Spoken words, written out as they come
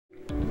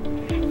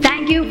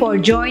Thank you for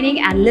joining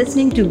and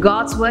listening to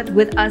God's Word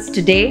with us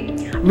today.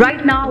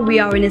 Right now, we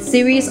are in a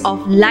series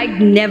of Like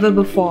Never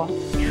Before.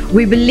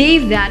 We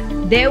believe that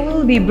there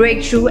will be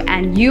breakthrough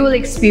and you will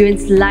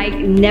experience like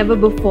never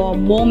before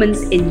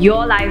moments in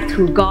your life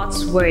through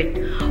God's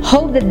Word.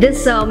 Hope that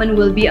this sermon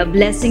will be a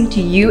blessing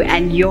to you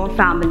and your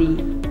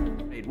family.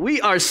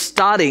 We are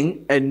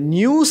starting a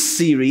new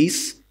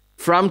series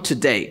from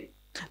today.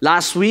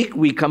 Last week,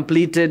 we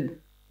completed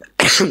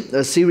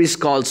a series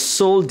called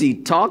Soul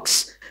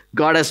Detox.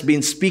 God has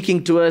been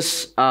speaking to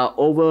us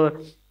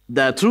through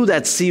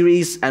that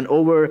series and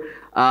over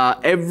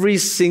every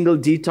single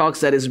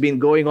detox that has been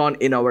going on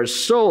in our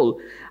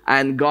soul.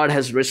 And God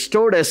has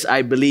restored us,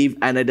 I believe,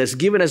 and it has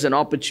given us an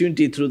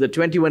opportunity through the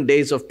 21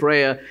 days of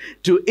prayer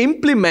to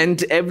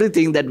implement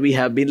everything that we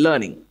have been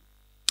learning.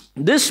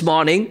 This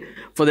morning,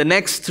 for the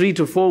next 3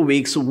 to 4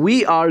 weeks,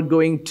 we are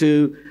going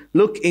to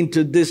look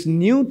into this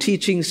new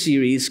teaching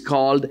series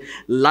called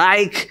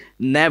Like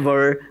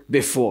Never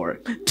Before.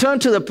 Turn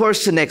to the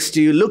person next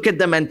to you, look at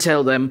them and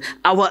tell them,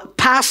 our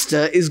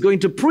pastor is going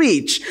to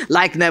preach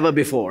like never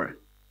before.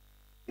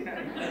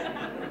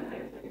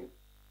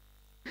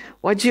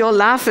 Why'd you all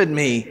laugh at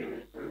me?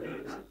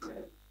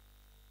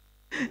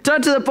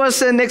 Turn to the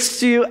person next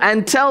to you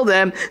and tell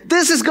them,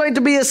 this is going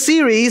to be a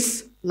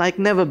series like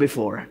never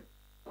before.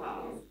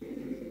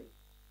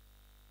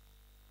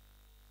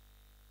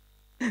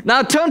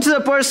 Now turn to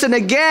the person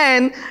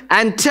again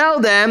and tell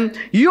them,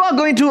 you are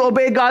going to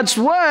obey God's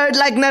word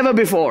like never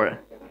before.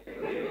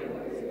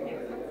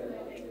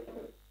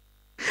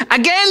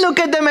 Again, look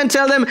at them and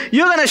tell them,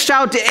 you're going to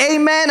shout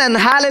amen and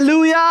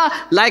hallelujah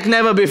like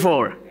never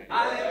before.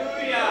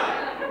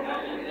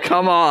 Hallelujah.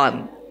 Come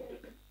on.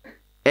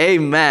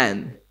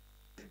 Amen.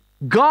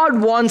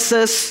 God wants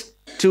us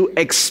to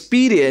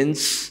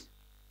experience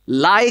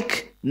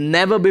like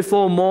never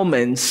before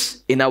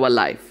moments in our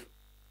life.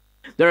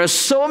 There are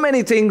so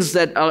many things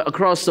that are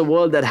across the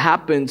world that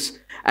happens,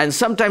 and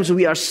sometimes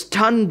we are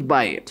stunned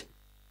by it.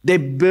 They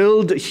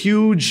build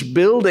huge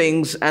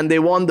buildings and they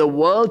want the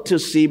world to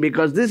see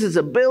because this is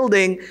a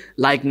building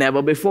like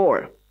never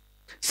before.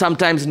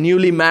 Sometimes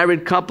newly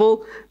married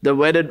couple, the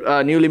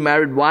newly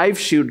married wife,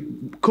 she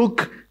would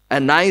cook a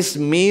nice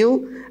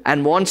meal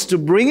and wants to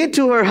bring it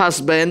to her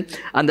husband,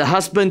 and the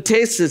husband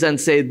tastes it and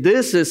say,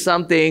 this is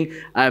something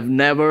I've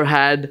never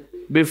had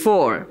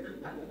before.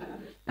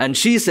 And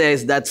she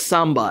says, that's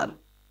sambar.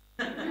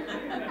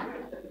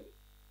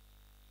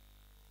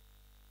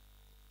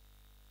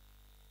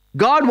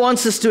 God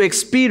wants us to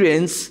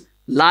experience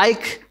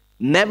like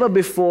never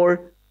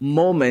before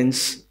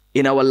moments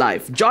in our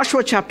life.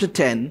 Joshua chapter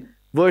 10,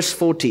 verse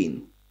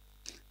 14.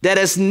 There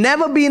has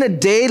never been a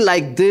day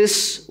like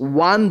this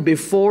one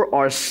before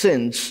or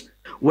since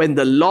when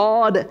the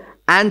Lord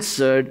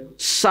answered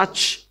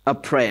such a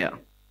prayer.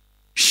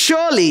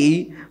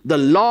 Surely the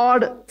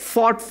Lord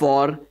fought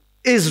for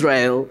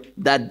Israel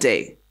that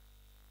day.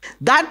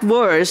 That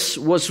verse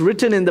was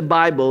written in the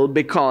Bible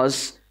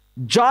because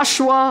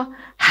Joshua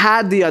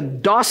had the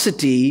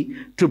audacity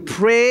to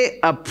pray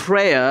a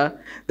prayer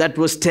that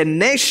was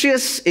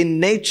tenacious in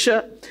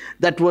nature,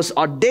 that was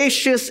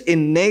audacious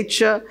in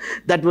nature,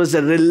 that was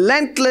a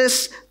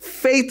relentless,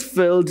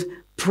 faith-filled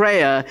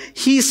prayer.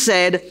 He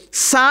said,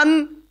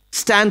 sun,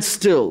 stand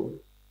still.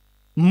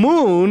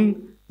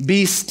 Moon,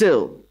 be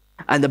still.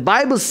 And the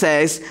Bible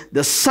says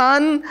the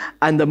sun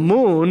and the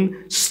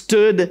moon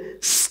stood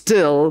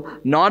still,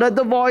 not at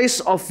the voice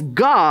of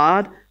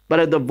God, but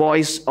at the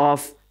voice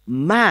of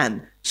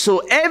man. So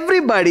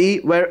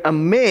everybody were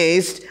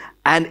amazed,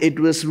 and it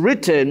was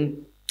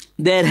written,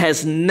 there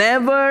has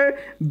never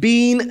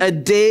been a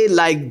day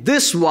like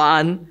this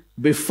one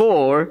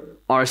before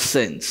or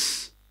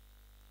since.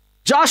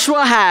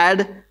 Joshua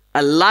had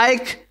a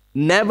like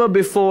never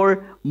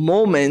before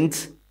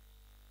moment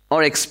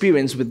or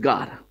experience with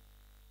God.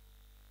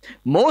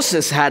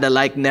 Moses had a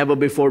like never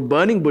before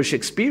burning bush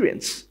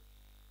experience.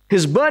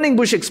 His burning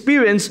bush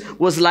experience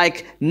was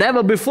like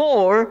never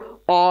before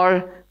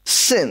or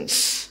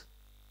since.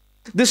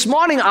 This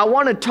morning, I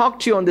want to talk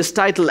to you on this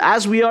title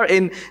as we are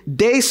in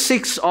day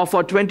 6 of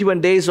our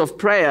 21 days of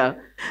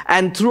prayer.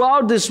 And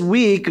throughout this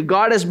week,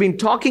 God has been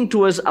talking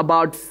to us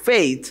about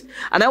faith.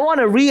 And I want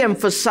to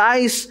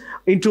re-emphasize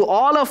into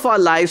all of our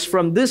lives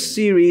from this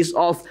series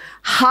of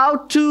how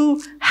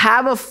to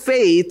have a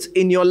faith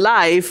in your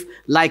life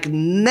like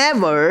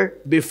never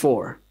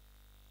before.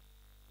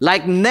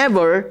 Like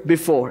never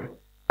before.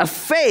 A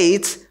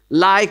faith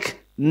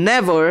like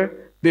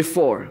never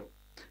before.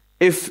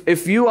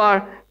 If you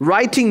are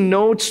writing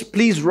notes,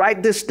 please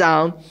write this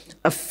down.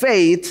 A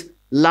faith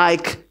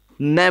like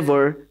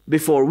never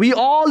before. We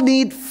all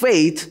need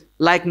faith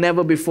like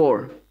never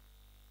before.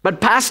 But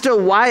Pastor,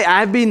 why?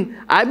 I've been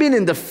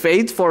in the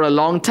faith for a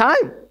long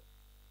time.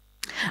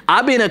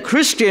 I've been a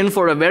Christian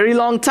for a very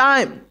long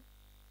time.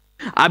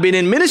 I've been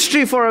in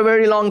ministry for a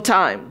very long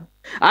time.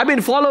 I've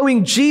been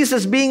following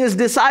Jesus, being his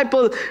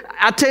disciple,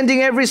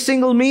 attending every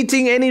single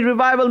meeting, any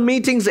revival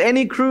meetings,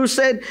 any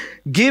crusade,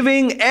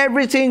 giving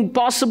everything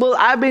possible.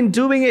 I've been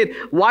doing it.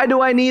 Why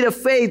do I need a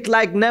faith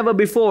like never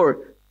before?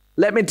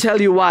 Let me tell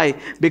you why.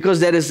 Because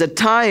there is a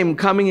time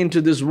coming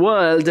into this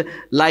world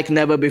like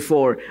never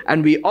before.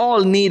 And we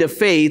all need a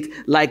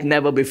faith like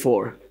never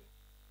before.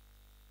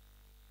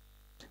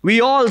 We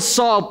all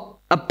saw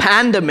a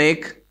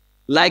pandemic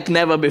like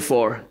never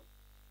before.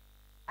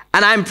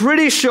 And I'm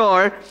pretty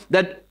sure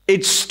that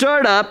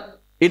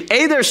it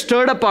either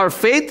stirred up our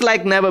faith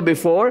like never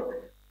before,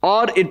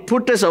 or it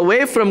put us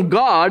away from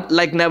God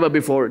like never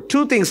before.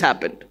 Two things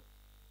happened.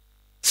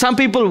 Some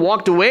people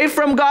walked away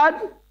from God,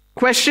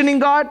 questioning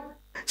God.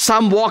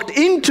 Some walked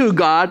into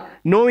God,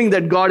 knowing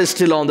that God is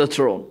still on the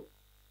throne.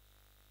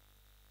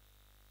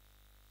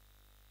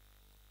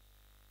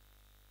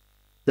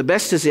 The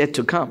best is yet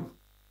to come.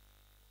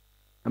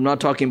 I'm not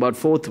talking about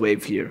fourth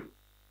wave here.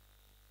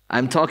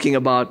 I'm talking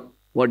about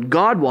what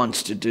God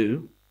wants to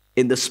do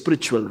in the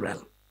spiritual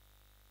realm.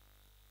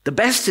 The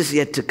best is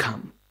yet to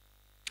come.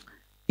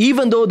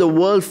 Even though the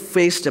world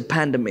faced a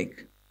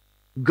pandemic,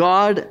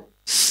 God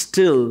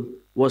still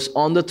was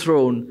on the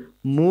throne,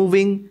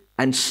 moving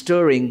and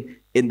stirring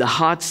in the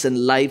hearts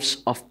and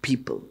lives of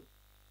people.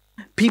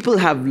 People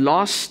have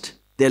lost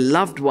their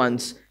loved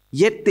ones,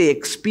 yet they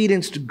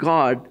experienced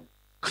God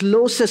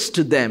closest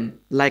to them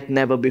like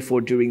never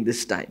before during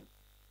this time.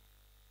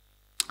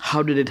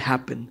 How did it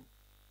happen?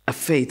 A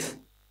faith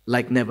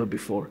like never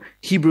before.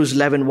 Hebrews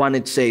 11:1,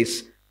 it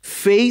says,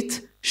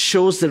 faith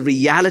shows the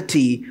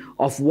reality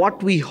of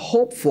what we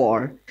hope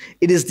for.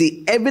 It is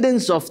the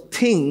evidence of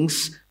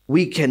things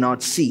we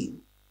cannot see.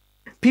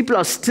 People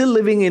are still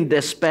living in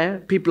despair.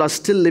 People are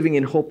still living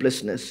in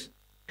hopelessness.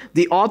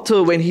 The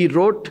author, when he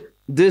wrote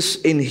this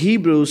in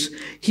Hebrews,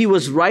 he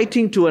was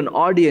writing to an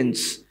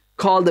audience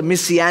called the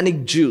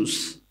Messianic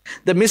Jews.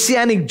 The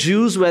Messianic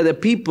Jews were the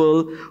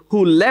people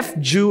who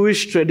left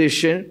Jewish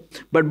tradition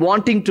but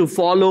wanting to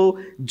follow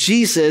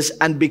Jesus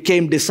and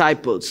became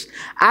disciples.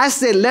 As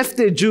they left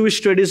their Jewish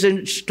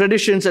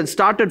traditions and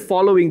started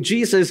following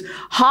Jesus,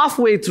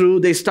 halfway through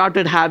they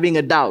started having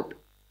a doubt.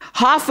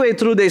 Halfway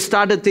through, they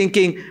started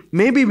thinking,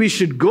 maybe we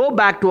should go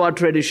back to our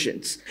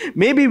traditions.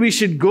 Maybe we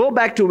should go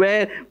back to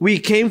where we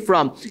came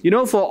from. You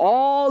know, for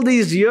all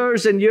these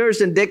years and years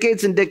and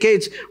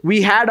decades,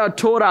 we had our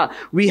Torah,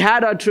 we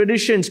had our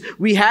traditions,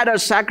 we had our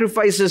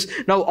sacrifices.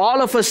 Now,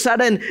 all of a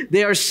sudden,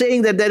 they are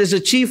saying that there is a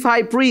chief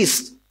high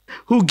priest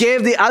who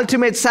gave the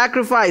ultimate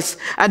sacrifice.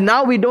 And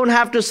now we don't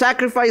have to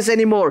sacrifice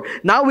anymore.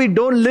 Now we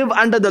don't live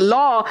under the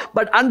law,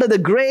 but under the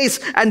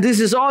grace. And this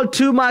is all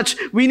too much.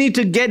 We need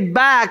to get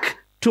back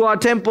to our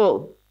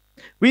temple.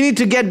 We need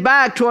to get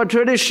back to our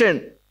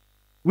tradition.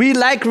 We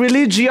like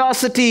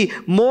religiosity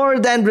more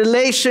than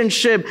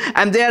relationship,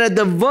 and they are at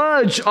the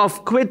verge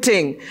of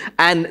quitting.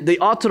 And the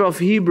author of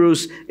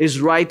Hebrews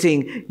is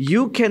writing,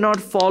 you cannot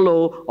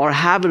follow or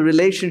have a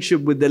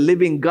relationship with the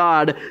living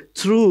God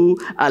through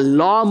a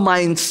law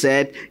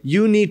mindset.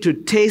 You need to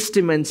taste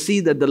Him and see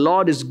that the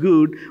Lord is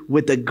good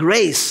with a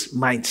grace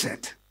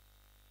mindset.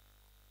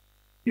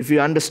 If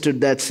you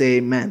understood that, say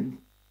amen.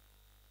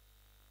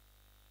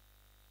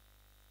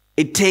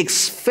 It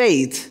takes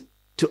faith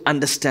to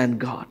understand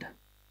God.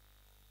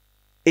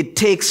 It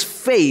takes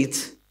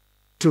faith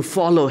to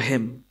follow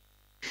Him.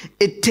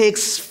 It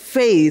takes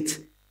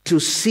faith to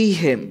see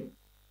Him.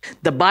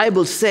 The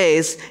Bible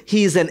says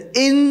He is an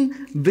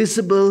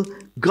invisible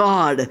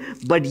God,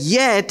 but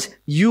yet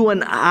you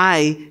and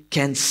I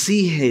can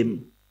see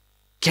Him,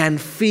 can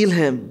feel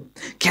Him,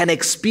 can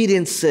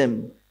experience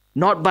Him,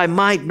 not by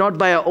might, not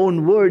by our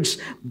own words,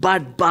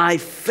 but by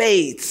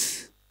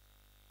faith.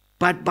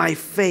 But by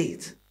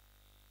faith.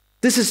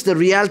 This is the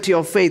reality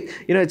of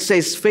faith. You know, it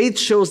says faith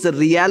shows the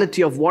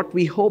reality of what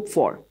we hope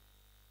for.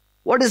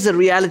 What is the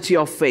reality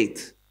of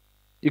faith?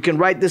 You can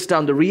write this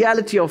down. The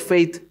reality of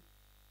faith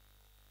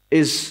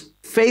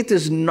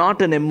is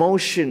not an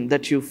emotion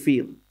that you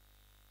feel.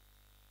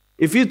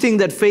 If you think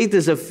that faith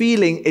is a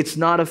feeling, it's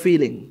not a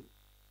feeling.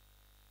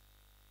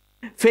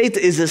 Faith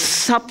is a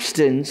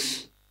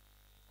substance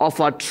of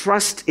our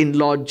trust in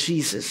Lord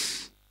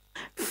Jesus.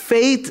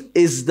 Faith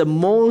is the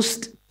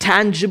most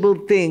tangible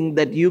thing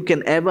that you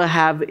can ever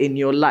have in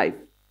your life.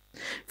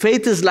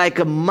 Faith is like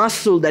a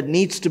muscle that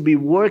needs to be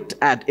worked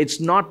at. It's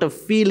not a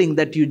feeling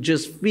that you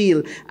just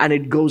feel and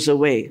it goes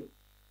away.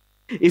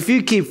 If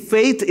you keep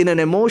faith in an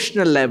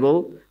emotional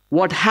level,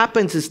 what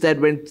happens is that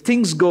when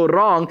things go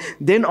wrong,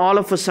 then all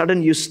of a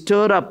sudden you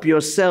stir up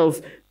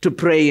yourself to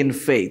pray in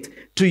faith.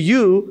 To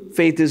you,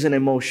 faith is an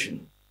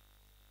emotion.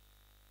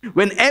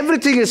 When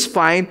everything is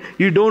fine,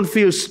 you don't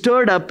feel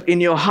stirred up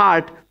in your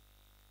heart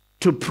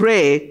to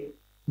pray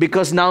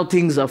because now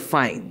things are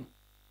fine.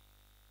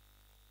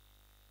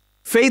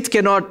 Faith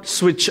cannot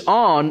switch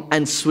on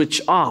and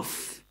switch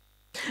off.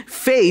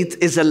 Faith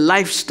is a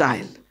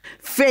lifestyle.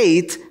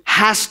 Faith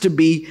has to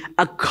be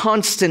a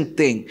constant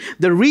thing.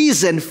 The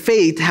reason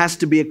faith has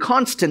to be a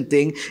constant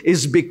thing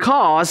is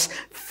because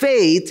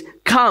faith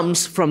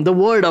comes from the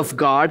Word of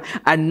God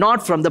and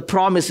not from the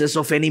promises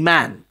of any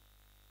man.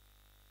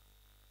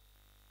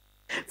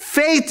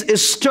 Faith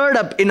is stirred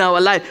up in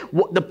our life.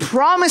 The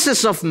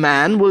promises of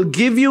man will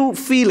give you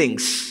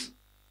feelings.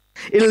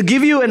 It'll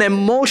give you an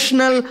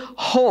emotional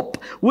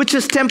hope, which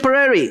is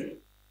temporary.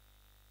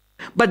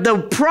 But the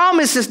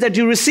promises that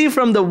you receive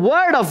from the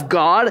Word of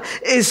God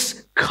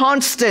is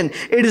constant.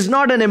 It is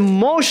not an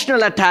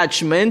emotional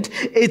attachment.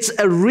 It's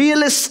a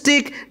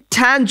realistic,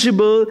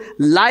 tangible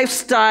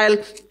lifestyle,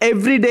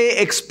 everyday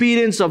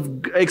experience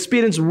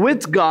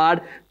with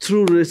God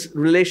through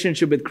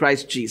relationship with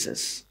Christ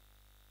Jesus.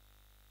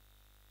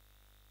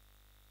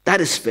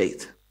 That is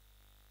faith.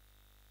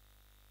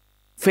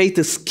 Faith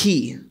is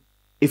key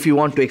if you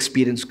want to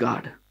experience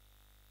God.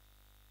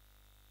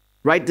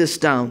 Write this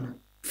down.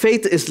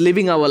 Faith is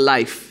living our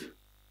life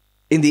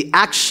in the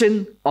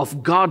action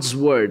of God's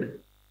word,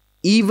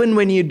 even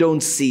when you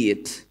don't see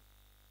it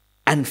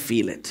and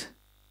feel it.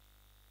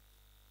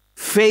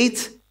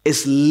 Faith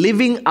is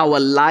living our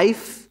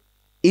life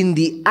in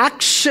the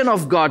action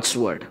of God's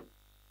word,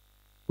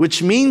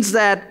 which means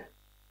that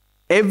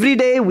every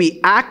day we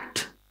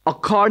act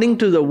according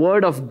to the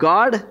word of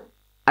God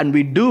and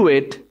we do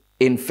it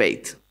in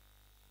faith.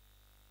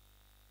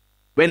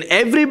 When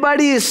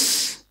everybody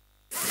is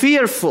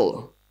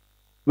fearful,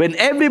 when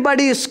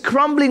everybody is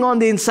crumbling on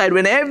the inside,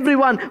 when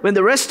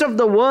the rest of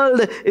the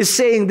world is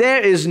saying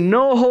there is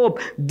no hope,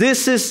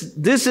 this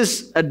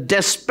is a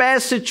despair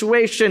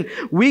situation,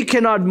 we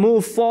cannot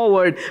move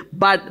forward,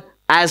 but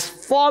as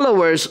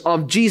followers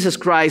of Jesus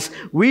Christ,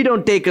 we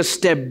don't take a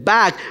step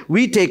back,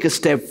 we take a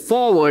step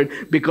forward,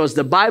 because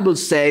the Bible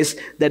says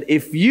that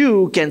if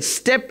you can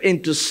step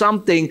into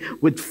something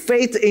with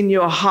faith in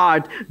your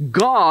heart,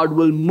 God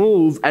will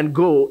move and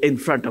go in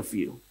front of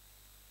you.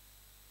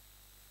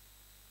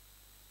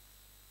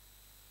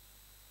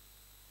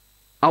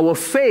 Our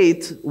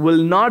faith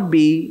will not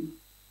be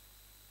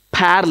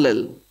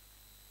parallel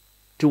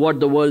to what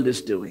the world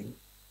is doing.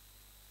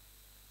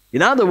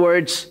 In other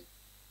words,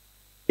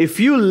 if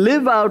you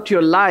live out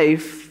your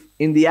life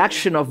in the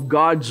action of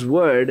God's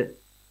word,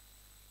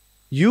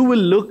 you will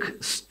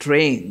look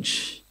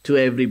strange to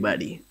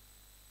everybody.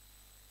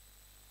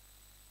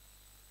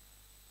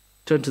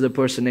 Turn to the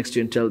person next to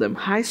you and tell them,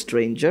 "Hi,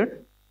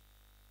 stranger."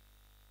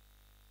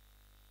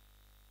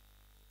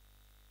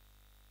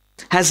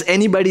 Has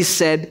anybody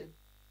said,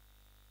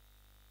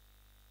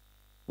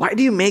 "Why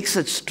do you make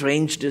such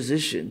strange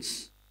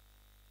decisions?"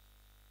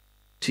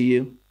 to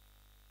you?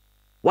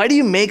 Why do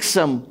you make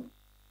some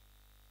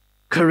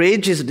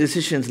courageous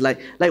decisions like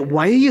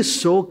why are you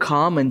so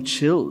calm and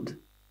chilled?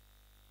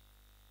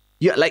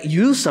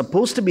 You're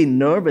supposed to be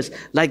nervous.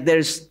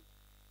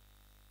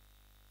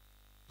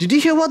 Did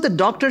you hear what the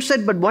doctor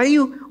said? But why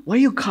are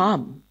you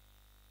calm?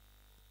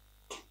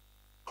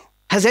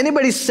 Has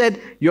anybody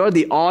said you're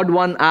the odd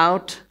one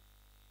out?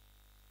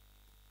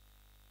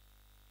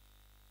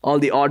 All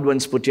the odd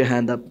ones, put your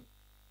hand up.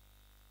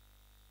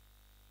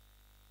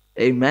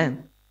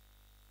 Amen.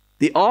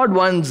 The odd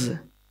ones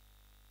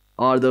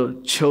are the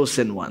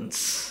chosen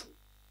ones.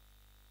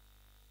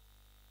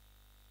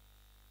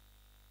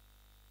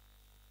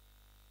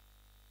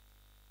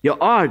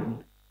 You're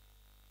odd,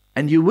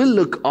 and you will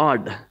look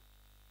odd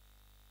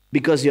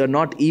because you're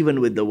not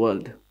even with the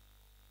world.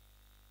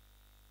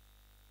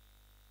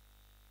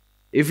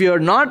 If you're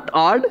not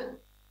odd,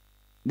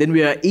 then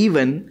we are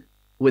even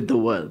with the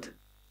world.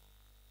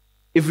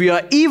 If we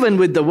are even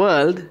with the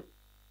world,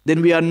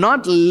 then we are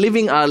not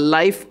living our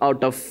life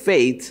out of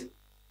faith,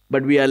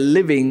 but we are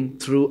living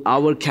through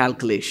our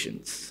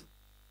calculations.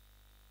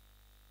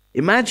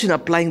 Imagine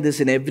applying this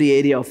in every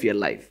area of your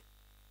life.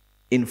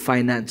 In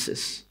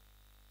finances,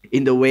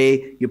 in the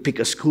way you pick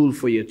a school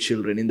for your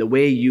children, in the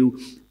way you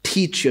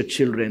teach your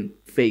children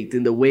faith,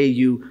 in the way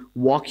you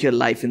walk your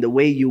life, in the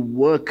way you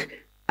work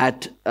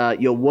at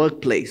your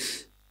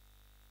workplace,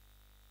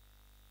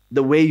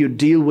 the way you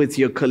deal with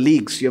your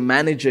colleagues, your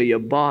manager, your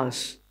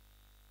boss,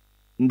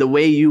 in the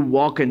way you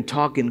walk and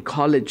talk in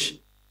college,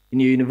 in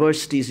your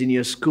universities, in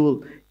your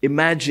school.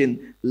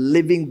 Imagine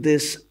living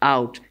this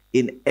out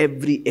in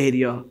every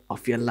area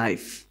of your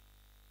life.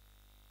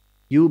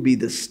 You'll be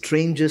the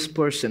strangest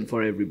person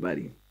for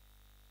everybody.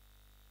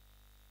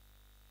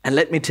 And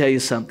let me tell you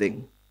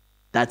something.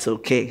 That's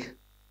okay.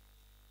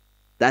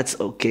 That's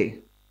okay.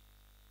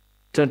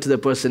 Turn to the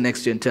person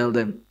next to you and tell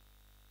them,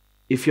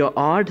 if you're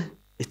odd,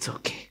 it's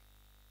okay.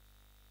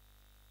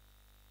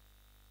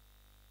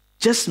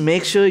 Just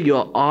make sure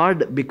you're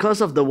odd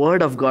because of the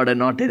word of God and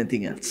not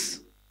anything else.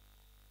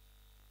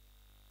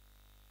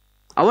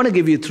 I want to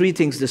give you 3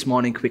 things this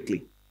morning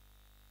quickly.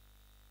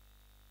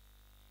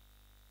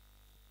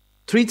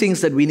 3 things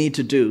that we need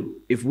to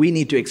do if we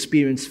need to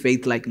experience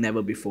faith like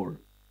never before.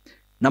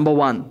 Number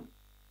 1,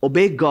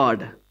 obey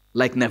God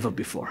like never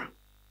before.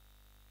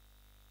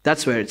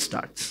 That's where it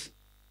starts.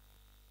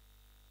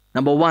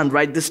 Number 1,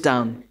 write this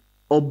down.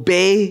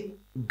 Obey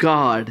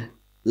God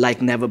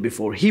like never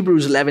before.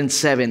 Hebrews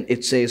 11:7,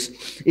 it says,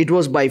 "It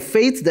was by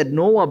faith that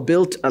Noah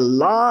built a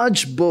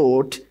large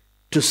boat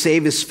to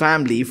save his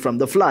family from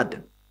the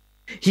flood.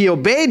 He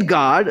obeyed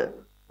God,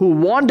 who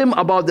warned him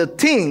about the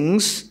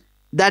things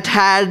that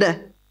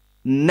had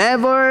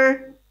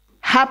never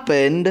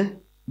happened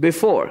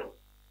before.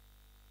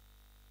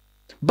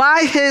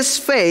 By his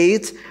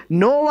faith,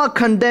 Noah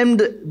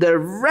condemned the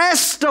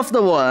rest of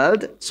the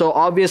world." So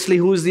obviously,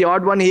 who's the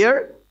odd one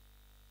here?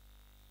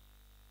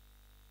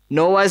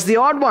 Noah is the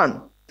odd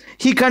one.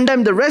 He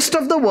condemned the rest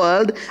of the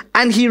world,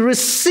 and he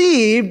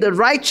received the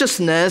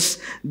righteousness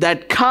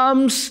that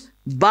comes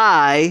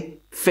by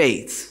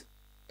faith.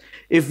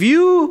 If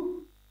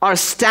you are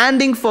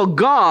standing for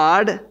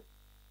God,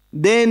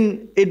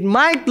 then it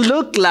might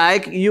look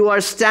like you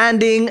are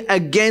standing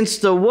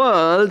against the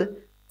world,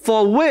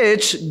 for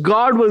which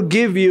God will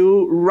give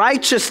you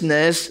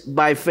righteousness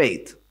by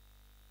faith.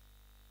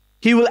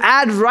 He will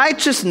add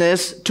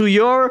righteousness to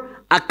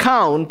your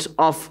account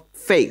of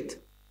faith.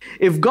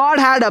 If God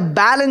had a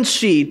balance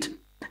sheet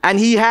and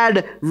he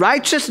had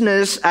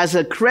righteousness as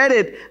a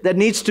credit that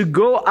needs to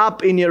go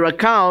up in your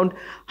account,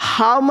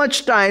 how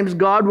much times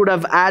God would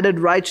have added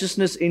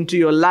righteousness into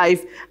your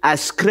life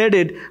as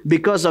credit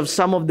because of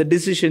some of the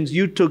decisions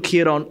you took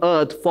here on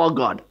earth for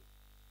God?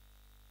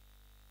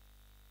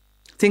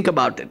 Think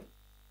about it.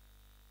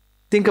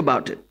 Think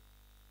about it.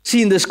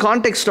 See, in this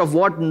context of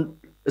what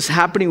is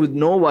happening with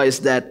Noah is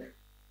that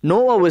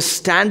Noah was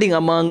standing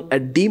among a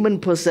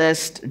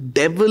demon-possessed,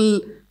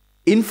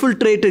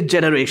 devil-infiltrated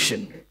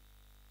generation.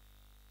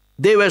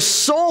 They were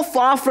so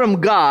far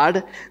from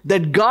God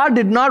that God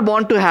did not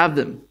want to have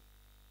them.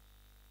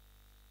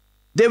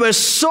 They were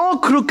so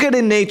crooked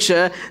in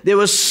nature, they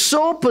were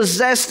so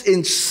possessed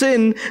in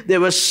sin, they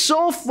were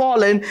so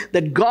fallen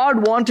that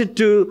God wanted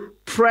to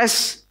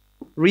press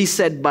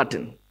reset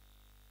button.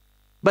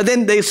 But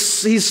then he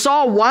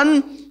saw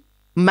one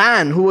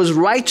man who was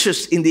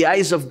righteous in the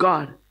eyes of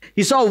God.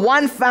 He saw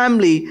one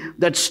family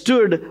that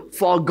stood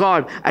for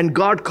God, and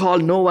God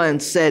called Noah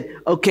and said,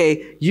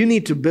 okay, you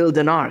need to build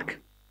an ark.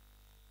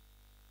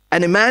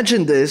 And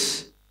imagine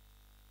this.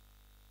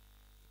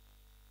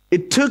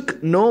 It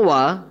took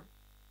Noah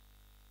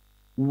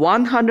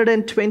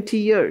 120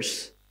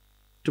 years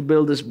to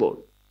build this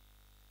boat.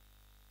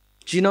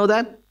 Do you know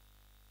that?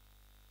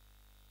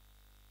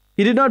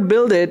 He did not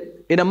build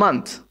it in a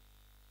month.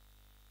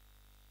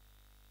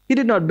 He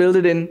did not build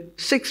it in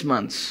 6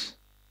 months.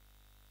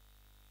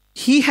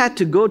 He had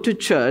to go to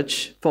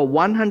church for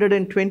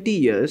 120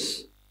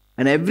 years,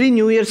 and every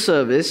New Year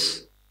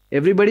service,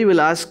 everybody will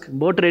ask,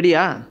 boat ready,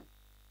 ah?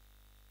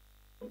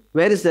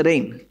 Where is the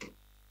rain?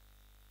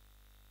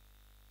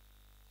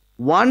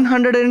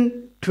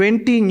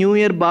 120 New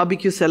Year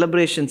barbecue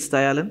celebrations,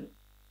 Tayalan.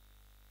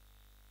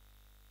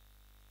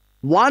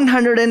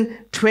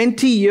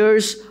 120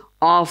 years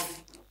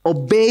of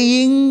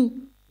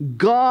obeying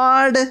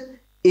God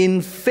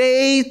in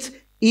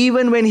faith,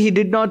 even when he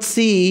did not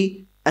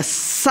see a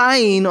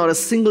sign or a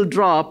single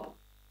drop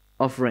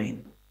of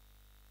rain.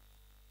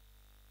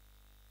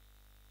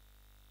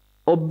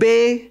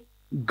 Obey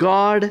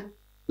God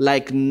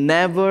like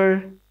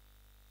never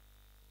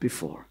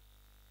before.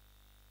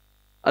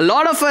 A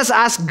lot of us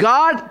ask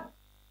God,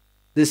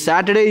 this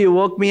Saturday you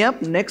woke me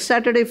up, next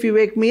Saturday if you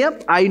wake me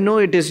up, I know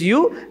it is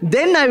you,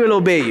 then I will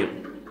obey you.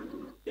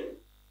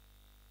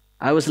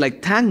 I was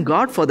like, thank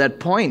God for that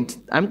point.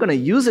 I'm going to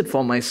use it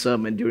for my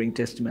sermon during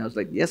testimony. I was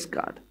like, yes,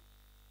 God.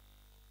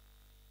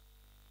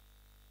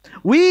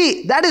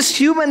 That is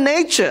human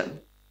nature.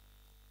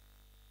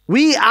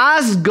 We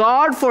ask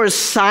God for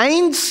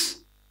signs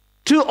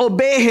to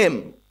obey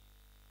him,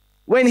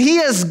 when he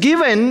has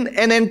given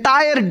an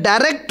entire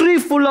directory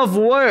full of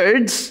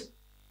words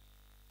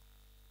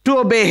to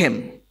obey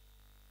him.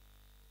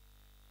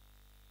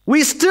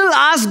 We still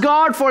ask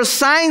God for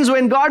signs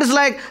when God is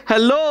like,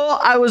 hello,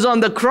 I was on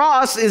the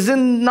cross.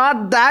 Isn't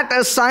not that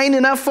a sign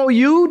enough for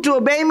you to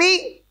obey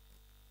me?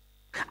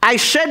 I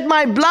shed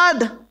my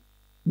blood.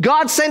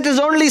 God sent his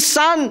only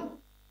son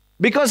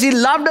because he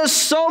loved us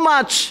so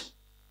much.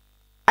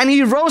 And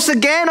he rose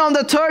again on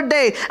the third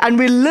day, and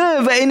we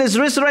live in his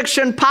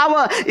resurrection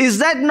power. Is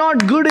that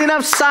not good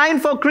enough sign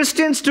for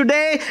Christians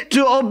today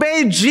to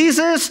obey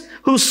Jesus,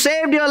 who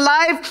saved your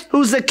life,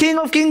 who's the King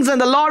of Kings and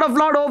the Lord of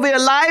Lords over your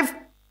life?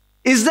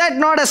 Is that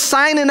not a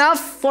sign enough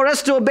for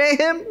us to obey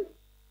him?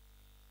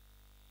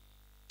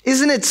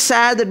 Isn't it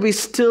sad that we're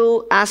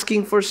still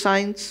asking for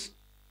signs?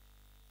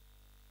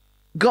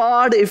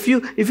 God, if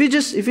you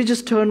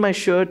just turn my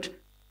shirt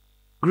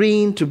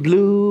green to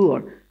blue,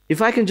 or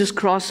if I can just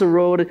cross the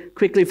road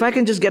quickly, if I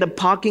can just get a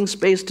parking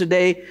space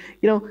today,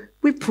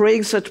 we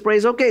pray such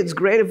praise. Okay, it's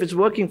great if it's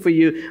working for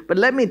you, but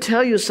let me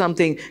tell you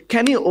something.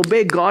 Can you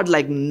obey God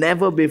like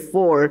never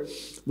before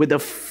with a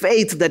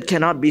faith that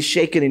cannot be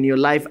shaken in your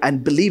life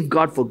and believe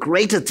God for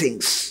greater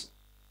things?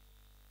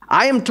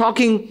 I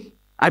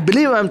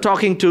believe I'm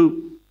talking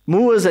to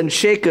movers and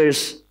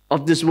shakers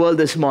of this world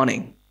this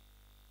morning.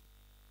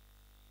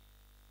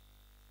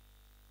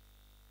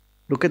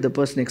 Look at the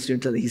person next to you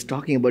and tell them, he's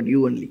talking about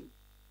you only.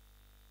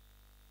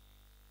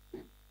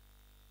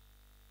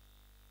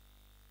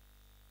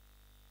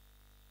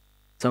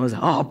 Someone says,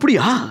 oh,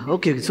 அப்படியா?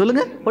 Okay,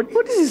 சொல்லுங்க.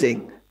 What is he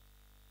saying?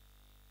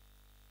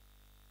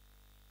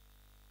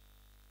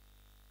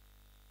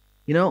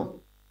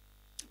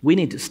 We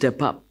need to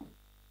step up.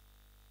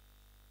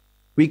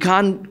 We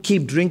can't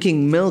keep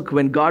drinking milk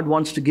when God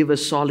wants to give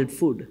us solid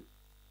food.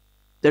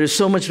 There is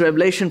so much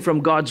revelation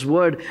from God's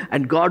word,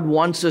 and God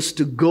wants us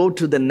to go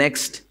to the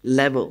next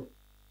level.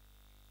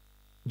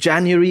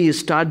 January, you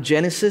start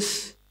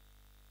Genesis.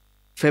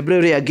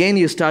 February again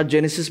you start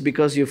Genesis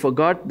because you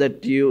forgot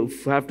that you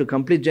have to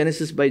complete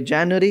Genesis by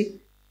January.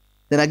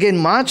 Then again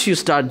March you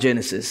start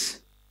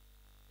Genesis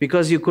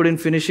because you couldn't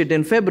finish it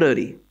in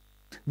February.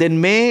 Then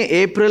May,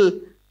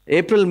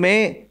 April,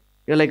 May,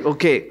 you're like,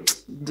 okay,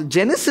 the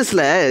Genesis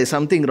is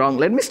something wrong.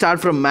 Let me start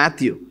from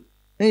Matthew.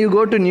 Then you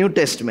go to New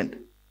Testament.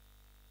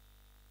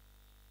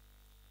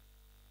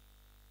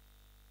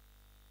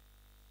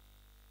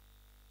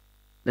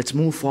 Let's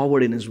move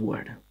forward in His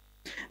Word.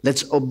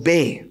 Let's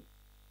obey.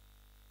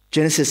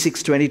 Genesis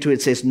 6:22,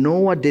 it says,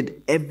 Noah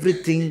did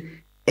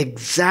everything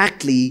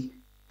exactly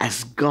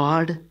as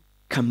God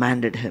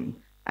commanded him.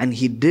 And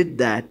he did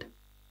that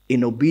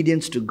in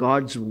obedience to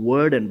God's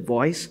word and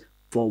voice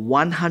for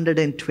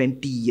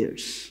 120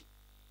 years.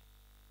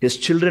 His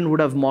children would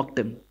have mocked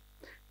him.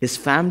 His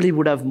family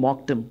would have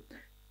mocked him.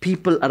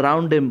 People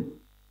around him,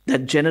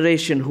 that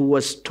generation who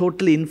was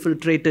totally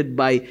infiltrated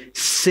by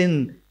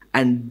sin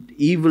and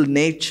evil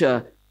nature,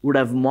 would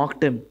have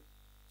mocked him.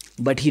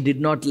 But he did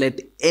not let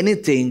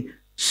anything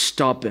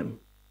stop him.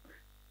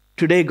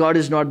 Today, God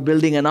is not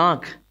building an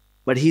ark,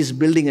 but He's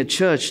building a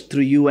church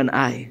through you and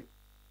I.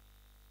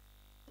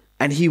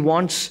 And He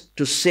wants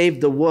to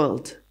save the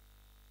world.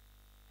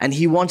 And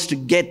He wants to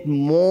get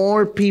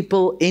more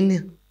people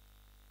in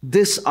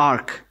this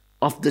ark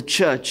of the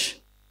church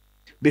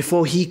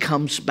before He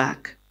comes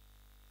back.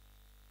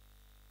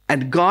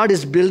 And God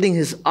is building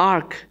His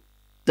ark,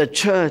 the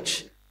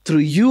church,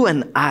 through you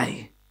and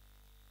I.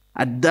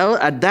 At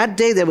that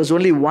day, there was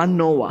only one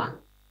Noah.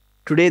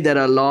 Today, there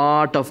are a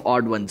lot of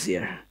odd ones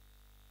here.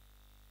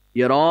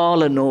 You're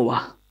all a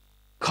Noah,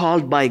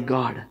 called by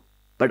God.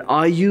 But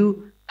are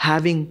you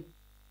having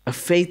a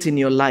faith in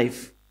your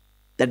life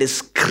that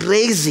is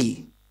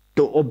crazy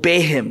to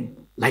obey Him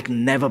like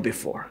never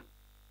before?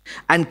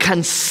 And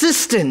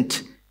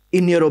consistent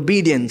in your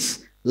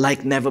obedience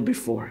like never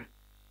before?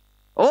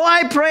 Oh,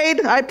 I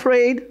prayed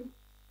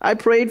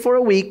for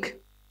a week.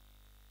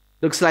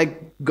 Looks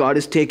like God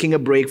is taking a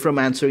break from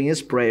answering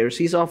His prayers.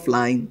 He's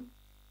offline.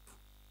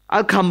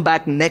 I'll come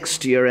back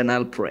next year and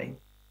I'll pray.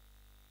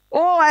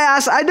 Oh,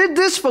 I did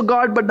this for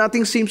God, but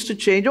nothing seems to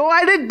change. Oh,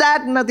 I did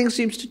that, nothing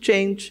seems to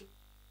change.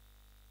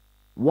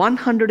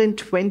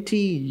 120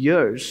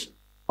 years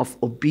of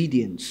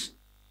obedience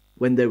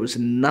when there was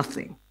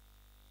nothing.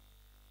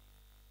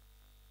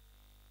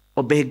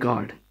 Obey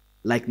God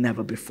like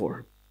never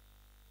before.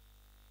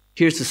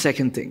 Here's the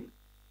second thing.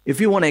 If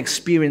you want to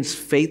experience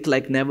faith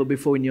like never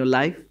before in your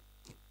life,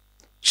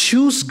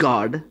 choose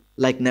God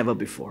like never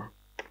before.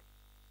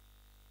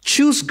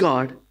 Choose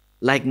God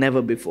like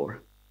never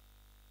before.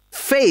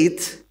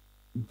 Faith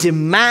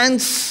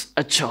demands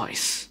a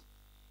choice.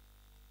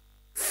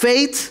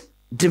 Faith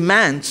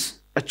demands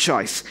a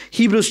choice.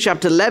 Hebrews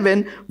chapter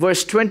 11,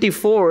 verse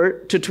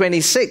 24 to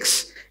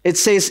 26. It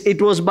says,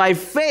 it was by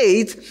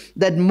faith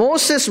that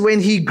Moses, when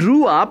he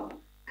grew up,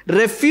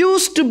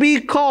 refused to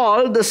be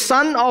called the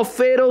son of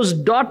Pharaoh's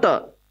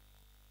daughter.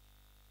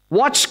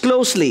 Watch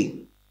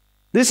closely.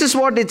 This is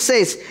what it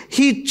says.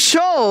 He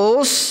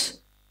chose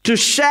to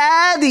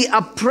share the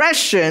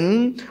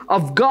oppression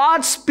of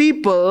God's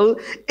people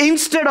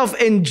instead of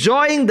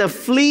enjoying the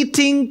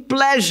fleeting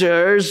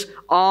pleasures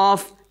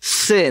of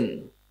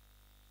sin.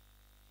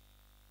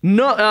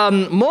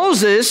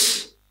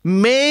 Moses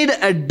made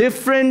a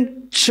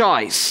different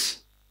choice.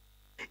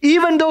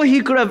 Even though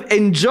he could have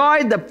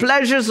enjoyed the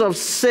pleasures of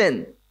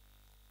sin,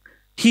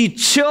 he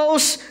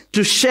chose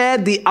to share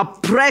the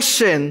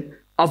oppression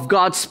of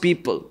God's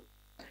people.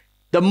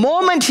 The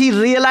moment he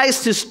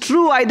realized his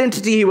true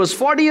identity, he was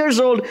 40 years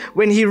old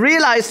when he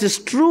realized his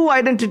true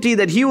identity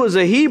that he was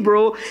a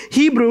Hebrew,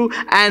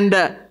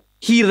 and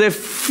he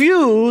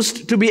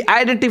refused to be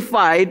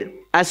identified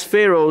as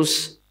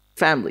Pharaoh's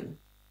family.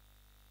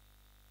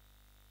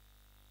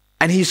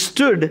 And he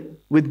stood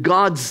with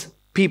God's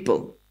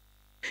people.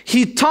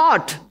 He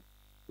thought,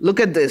 look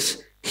at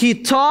this, he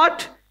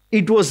thought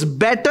it was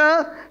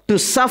better to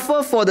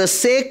suffer for the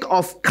sake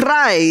of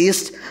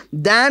Christ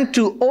than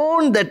to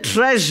own the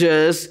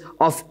treasures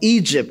of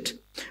Egypt.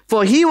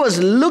 For he was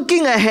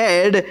looking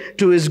ahead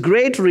to his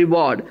great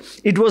reward.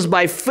 It was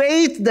by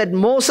faith that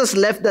Moses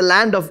left the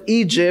land of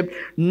Egypt,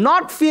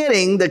 not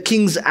fearing the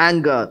king's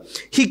anger.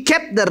 He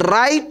kept the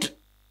right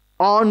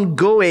on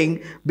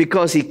going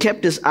because he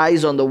kept his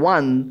eyes on the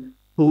one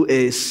who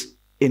is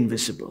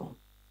invisible.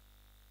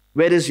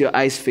 Where is your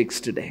eyes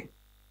fixed today?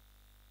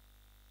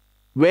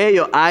 Where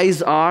your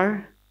eyes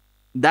are,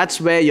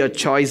 that's where your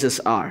choices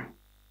are.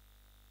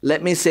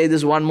 Let me say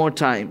this one more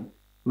time.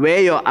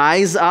 Where your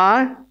eyes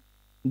are,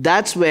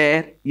 that's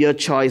where your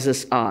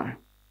choices are.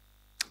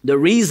 The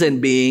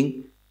reason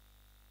being,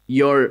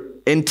 your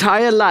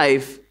entire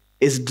life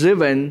is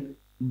driven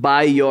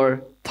by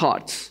your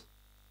thoughts.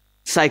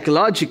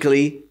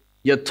 Psychologically,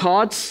 your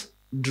thoughts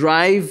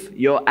drive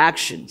your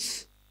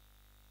actions.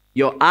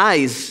 Your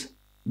eyes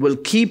will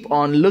keep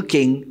on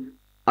looking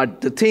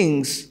at the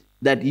things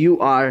that you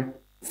are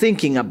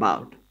thinking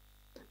about.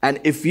 And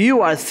if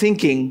you are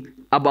thinking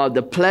about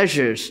the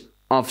pleasures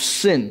of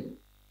sin,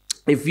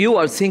 If you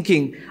are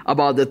thinking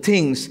about the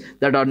things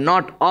that are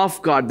not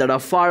of God, that are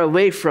far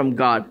away from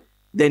God,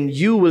 then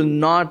you will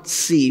not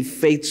see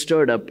faith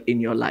stirred up in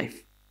your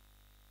life.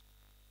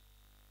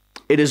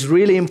 It is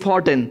really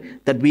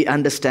important that we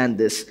understand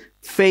this.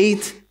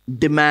 Faith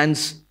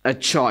demands a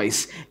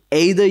choice.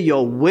 Either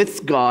you're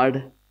with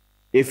God.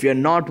 If you're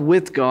not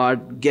with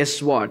God,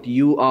 guess what?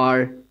 You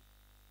are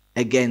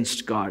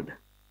against God.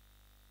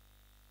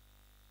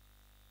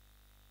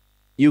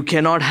 You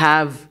cannot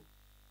have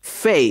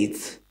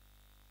faith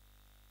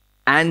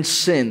and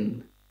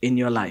sin in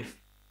your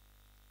life.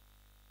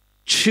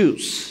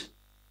 Choose.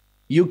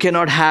 You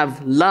cannot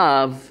have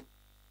love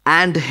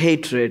and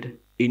hatred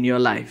in your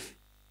life.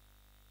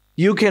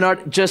 You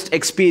cannot just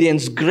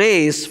experience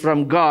grace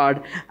from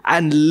God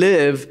and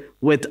live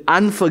with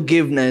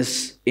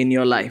unforgiveness in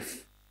your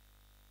life.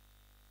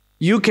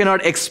 You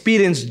cannot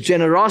experience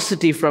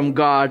generosity from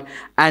God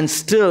and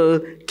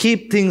still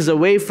keep things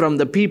away from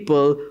the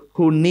people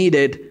who need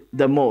it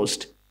the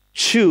most.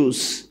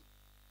 Choose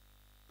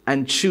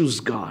and choose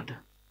God.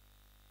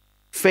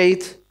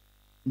 Faith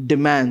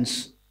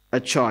demands a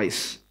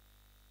choice.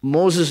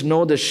 Moses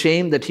knew the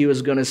shame that he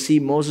was going to see.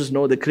 Moses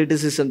knew the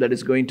criticism that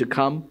is going to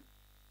come.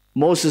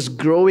 Moses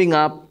growing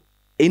up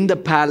in the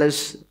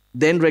palace,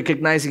 then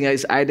recognizing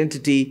his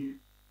identity,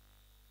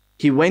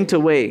 he went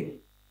away,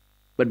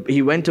 but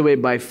he went away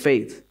by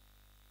faith.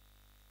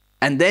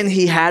 And then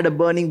he had a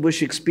burning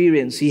bush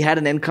experience. He had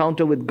an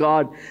encounter with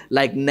God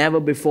like never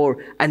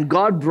before. And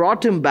God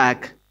brought him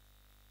back.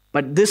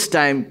 But this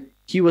time,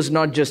 he was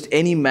not just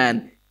any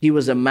man. He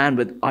was a man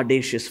with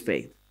audacious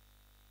faith.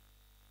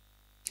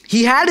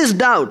 He had his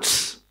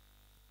doubts.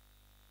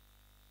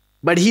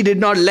 But he did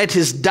not let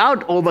his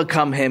doubt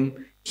overcome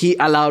him. He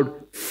allowed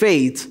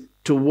faith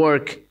to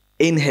work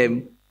in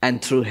him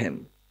and through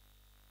him.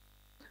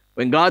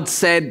 When God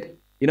said,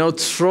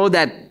 throw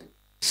that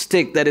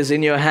stick that is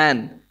in your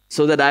hand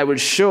so that I will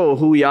show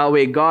who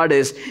Yahweh God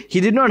is,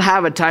 he did not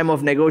have a time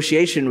of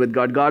negotiation with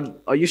God. God,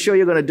 are you sure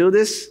you're going to do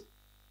this?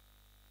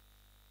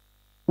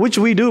 Which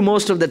we do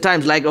most of the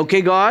times. Like,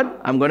 okay, God,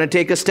 I'm going to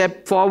take a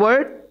step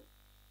forward.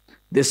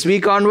 This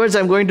week onwards,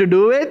 I'm going to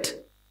do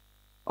it.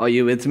 Are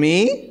you with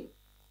me?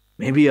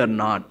 Maybe you're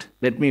not.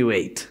 Let me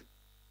wait.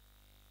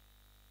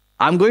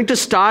 I'm going to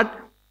start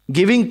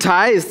giving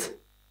tithe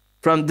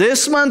from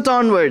this month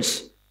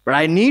onwards. But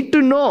I need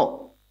to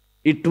know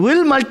it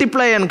will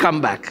multiply and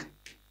come back.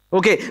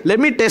 Okay, let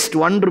me test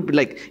 1 rupee.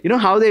 Like,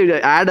 how they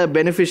add a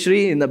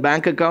beneficiary in the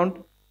bank account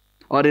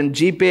or in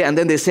GPay and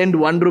then they send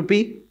 1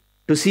 rupee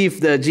to see if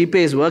the GPay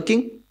is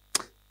working?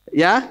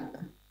 Yeah?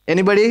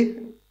 Anybody?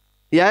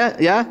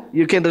 Yeah?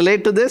 You can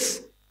relate to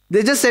this?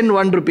 They just send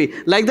 1 rupee.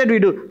 Like that we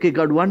do. Okay,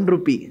 God, 1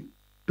 rupee.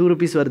 2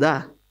 rupees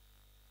varda.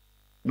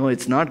 No,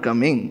 it's not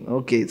coming.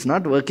 Okay, it's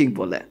not working,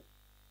 Pole.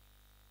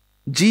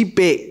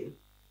 GPay.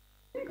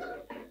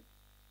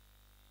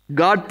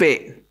 God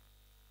pay.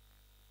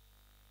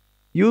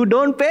 You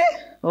don't pay?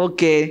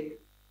 Okay.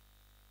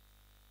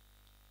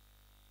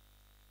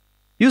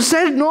 You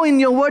said no in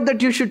your word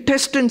that you should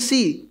test and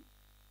see.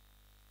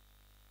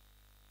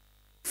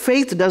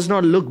 Faith does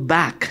not look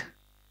back.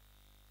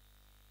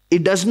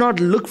 It does not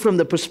look from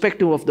the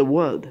perspective of the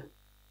world.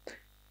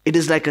 It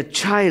is like a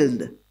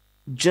child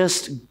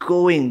just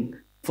going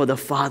for the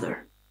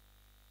Father.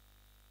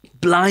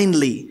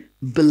 Blindly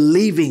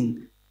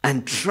believing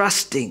and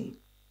trusting,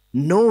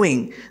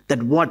 knowing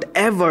that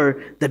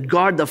whatever that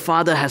God the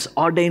Father has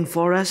ordained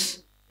for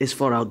us is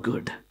for our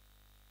good.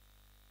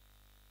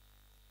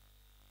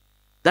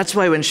 That's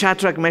why when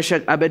Shadrach,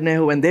 Meshach,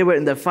 Abednego, when they were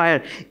in the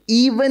fire,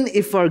 even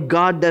if our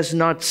God does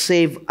not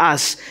save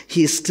us,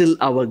 He is still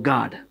our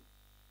God.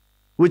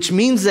 Which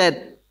means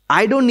that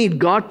I don't need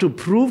God to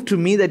prove to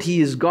me that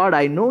He is God.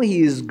 I know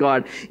He is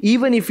God.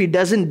 Even if He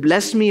doesn't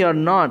bless me or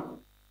not,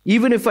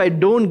 even if I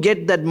don't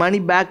get that money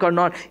back or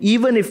not,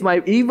 even if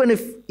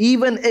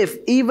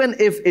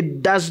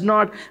it does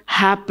not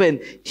happen,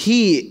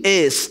 He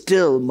is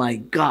still my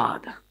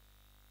God.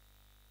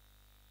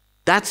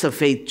 That's a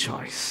faith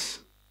choice.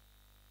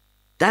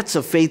 That's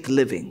a faith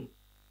living.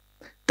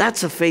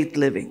 That's a faith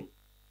living.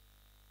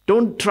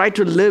 Don't try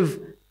to live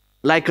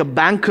like a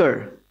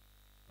banker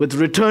with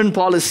return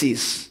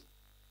policies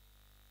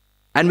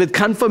and with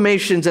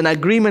confirmations and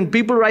agreement.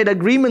 People write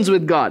agreements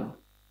with God,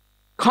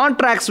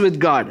 contracts with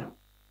God,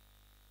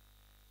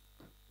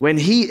 when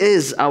He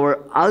is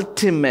our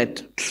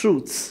ultimate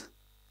truth.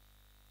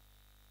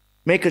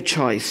 Make a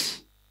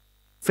choice.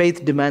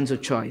 Faith demands a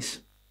choice.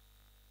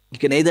 You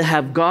can either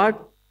have God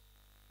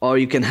or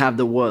you can have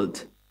the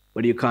world,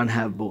 but you can't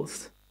have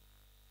both.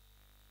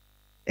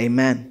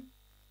 Amen.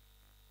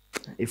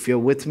 If you're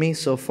with me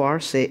so far,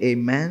 say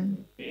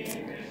amen.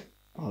 Amen.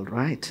 All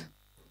right.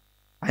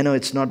 I know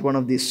it's not one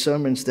of these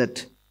sermons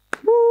that,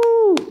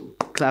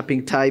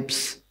 clapping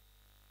types.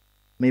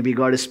 Maybe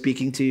God is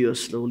speaking to you, you're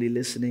slowly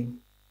listening,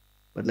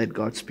 but let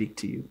God speak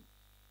to you.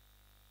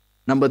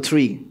 Number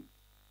 3,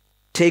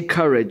 take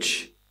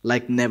courage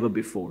like never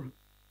before.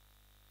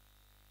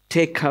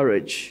 Take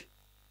courage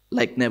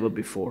like never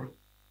before.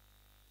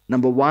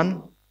 Number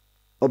 1,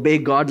 obey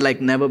God like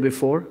never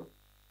before.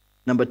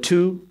 Number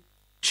 2,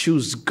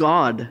 choose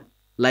God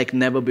like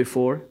never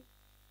before.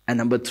 And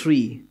number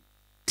 3,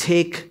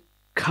 take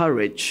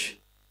courage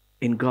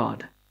in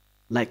God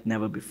like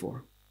never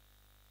before.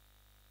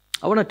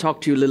 I want to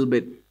talk to you a little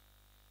bit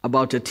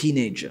about a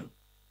teenager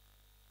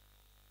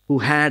who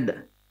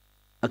had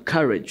a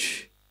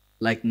courage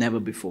like never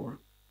before.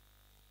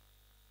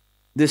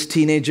 This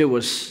teenager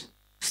was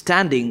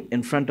standing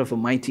in front of a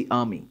mighty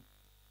army.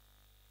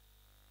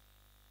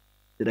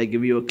 Did I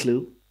give you a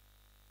clue?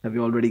 Have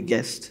you already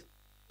guessed?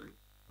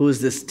 Who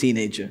is this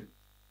teenager?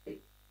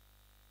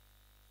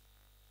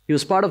 He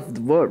was part of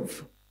the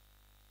Verve.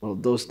 Well,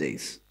 those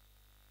days,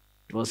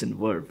 it wasn't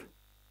Verve.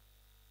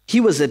 He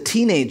was a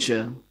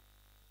teenager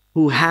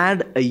who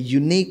had a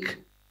unique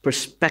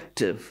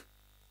perspective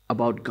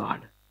about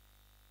God.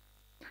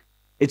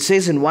 It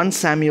says in 1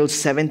 Samuel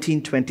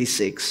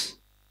 17:26,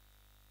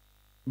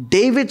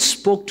 David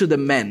spoke to the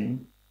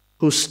men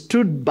who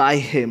stood by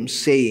him,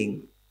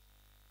 saying,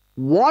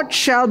 "What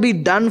shall be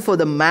done for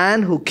the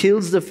man who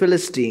kills the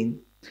Philistine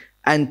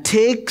and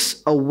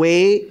takes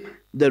away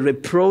the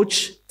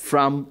reproach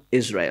from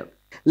Israel?"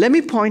 Let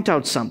me point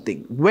out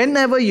something.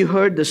 Whenever you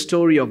heard the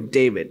story of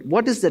David,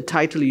 what is the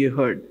title you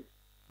heard?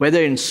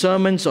 Whether in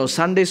sermons or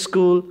Sunday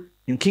school,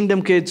 in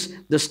Kingdom Kids,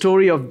 the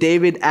story of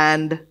David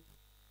and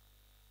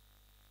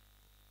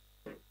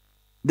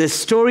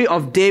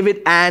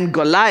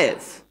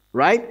Goliath,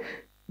 right?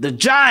 The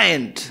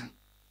giant.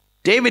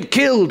 David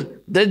killed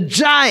the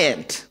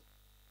giant.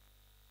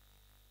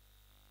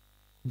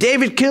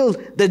 David killed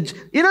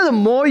the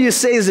more you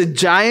say is a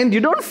giant, you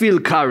don't feel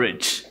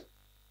courage.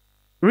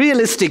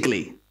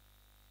 Realistically.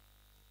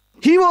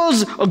 He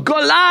was a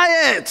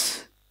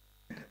Goliath.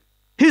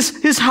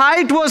 His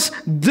height was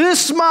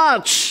this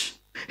much.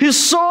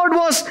 His sword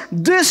was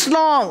this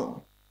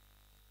long.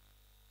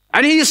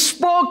 And he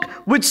spoke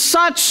with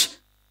such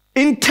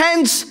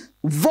intense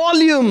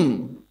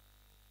volume.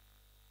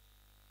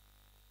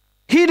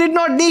 He did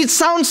not need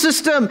sound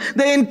system.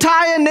 The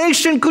entire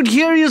nation could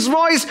hear his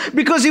voice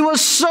because he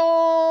was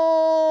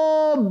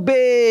so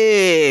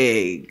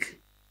big.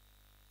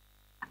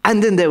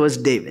 And then there was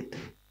David.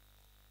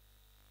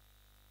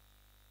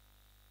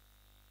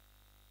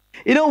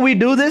 We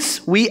do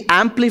this. We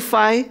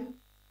amplify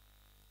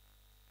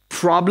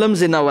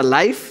problems in our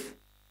life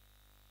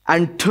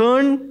and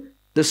turn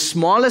the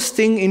smallest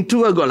thing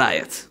into a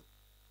Goliath.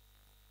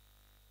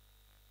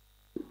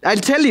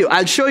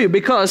 I'll show you,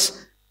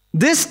 because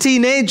this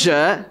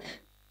teenager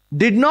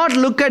did not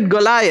look at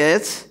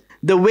Goliath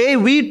the way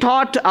we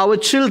taught our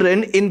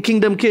children in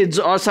Kingdom Kids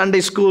or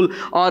Sunday school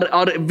or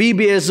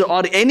VBS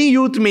or any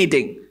youth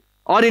meeting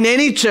or in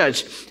any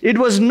church. It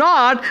was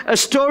not a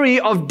story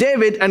of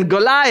David and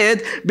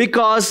Goliath,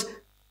 because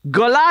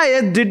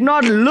Goliath did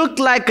not look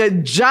like a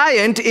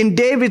giant in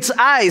David's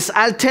eyes.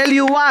 I'll tell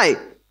you why.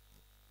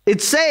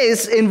 It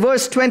says in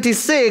verse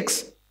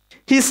 26,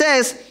 he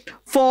says,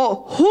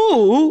 "For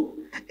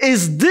who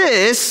is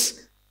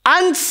this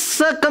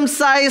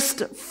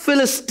uncircumcised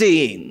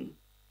Philistine?"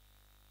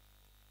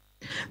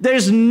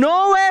 There's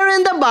nowhere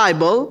in the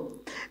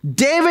Bible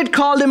David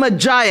called him a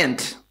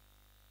giant.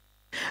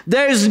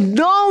 There's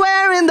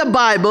nowhere in the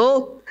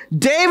Bible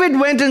David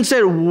went and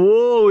said,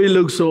 "Whoa, he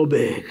looks so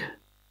big."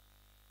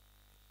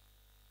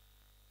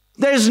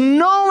 There's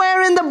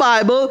nowhere in the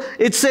Bible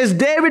it says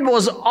David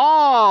was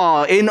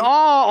in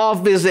awe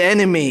of his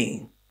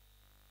enemy.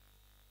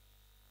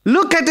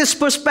 Look at his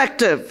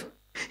perspective.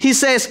 He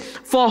says,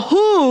 "For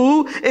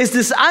who is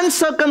this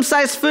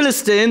uncircumcised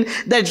Philistine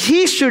that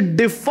he should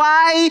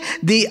defy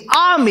the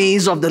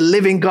armies of the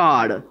living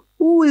God?"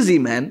 Who is he,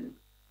 man?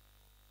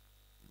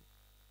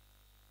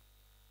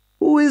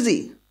 Who is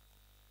he?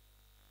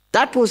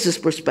 That was his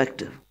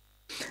perspective.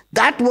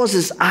 That was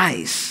his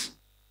eyes.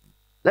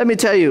 Let me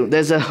tell you,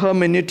 there's a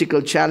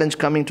hermeneutical challenge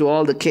coming to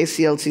all the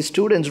KCLC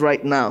students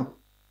right now.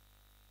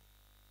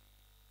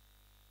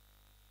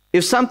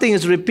 If something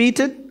is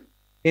repeated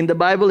in the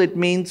Bible, it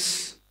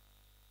means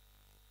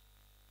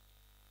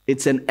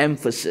it's an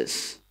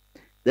emphasis.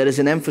 There is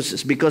an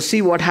emphasis. Because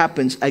see what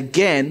happens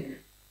again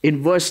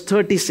in verse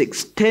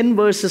 36, 10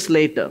 verses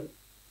later.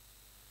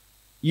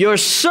 "Your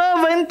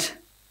servant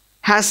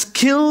has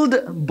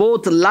killed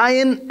both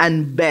lion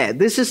and bear."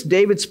 This is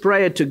David's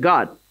prayer to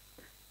God.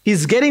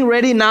 He's getting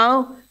ready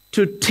now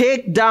to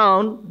take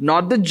down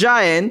not the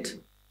giant,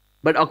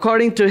 but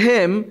according to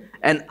him,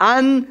 an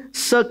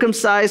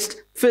uncircumcised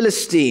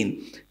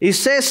Philistine. He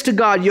says to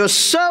God, "Your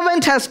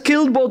servant has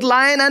killed both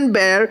lion and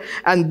bear,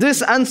 and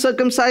this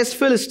uncircumcised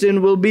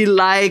Philistine will be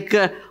like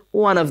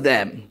one of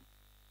them,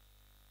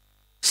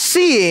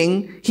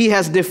 seeing he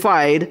has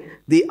defied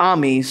the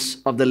armies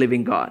of the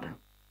living God."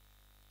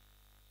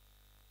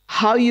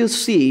 How you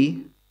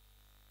see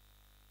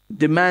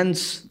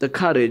demands the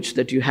courage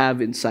that you have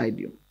inside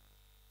you.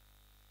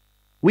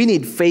 We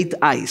need faith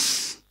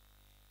eyes.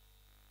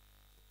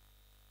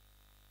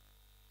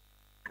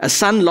 A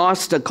son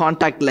lost a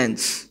contact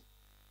lens.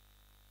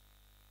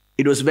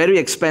 It was very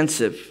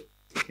expensive.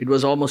 It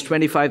was almost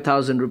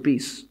 25,000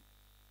 rupees.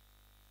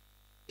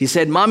 He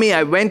said, "Mommy,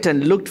 I went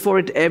and looked for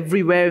it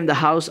everywhere in the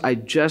house. I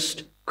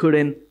just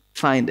couldn't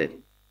find it.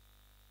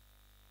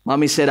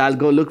 Mommy said,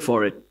 I'll go look for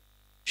it.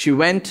 She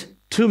went,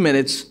 2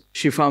 minutes,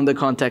 she found the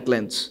contact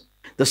lens.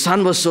 The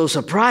son was so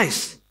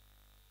surprised.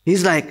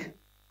 He's like,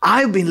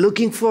 I've been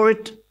looking for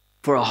it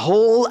for a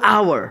whole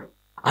hour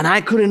and I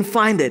couldn't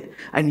find it.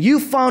 And you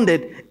found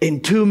it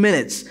in 2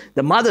 minutes.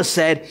 The mother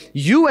said,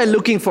 you were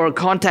looking for a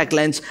contact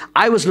lens.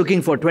 I was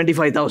looking for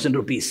 25,000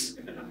 rupees.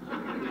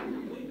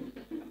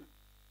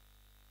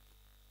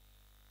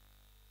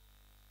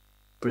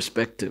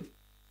 Perspective.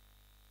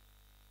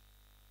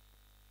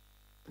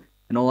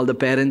 And all the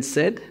parents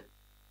said,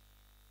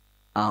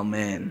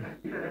 Amen.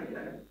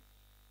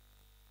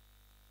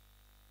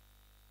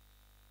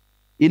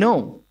 You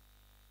know,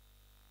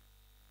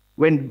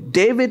 when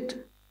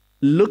David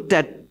looked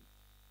at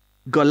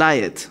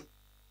Goliath,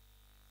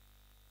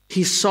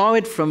 he saw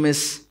it from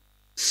his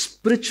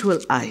spiritual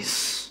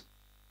eyes.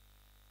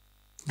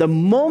 The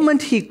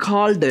moment he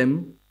called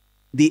him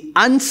the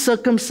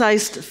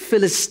uncircumcised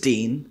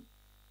Philistine,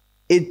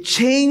 it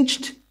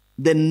changed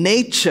the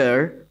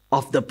nature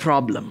of the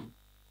problem.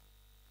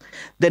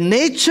 The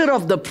nature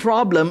of the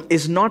problem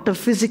is not a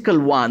physical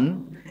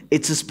one,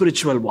 it's a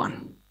spiritual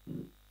one.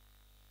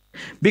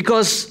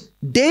 Because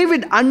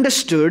David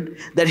understood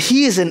that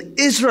he is an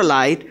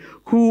Israelite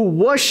who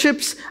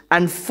worships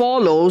and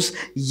follows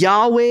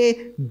Yahweh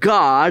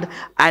God,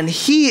 and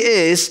he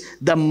is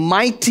the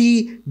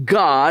mighty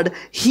God.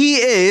 He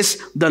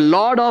is the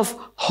Lord of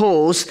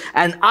hosts,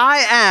 and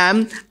I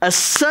am a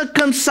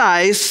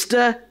circumcised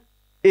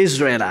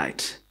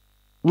Israelite.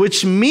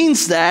 Which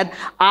means that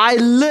I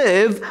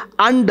live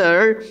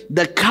under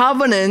the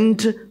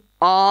covenant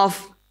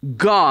of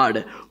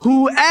God.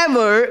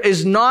 Whoever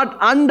is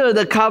not under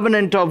the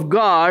covenant of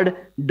God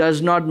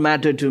does not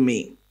matter to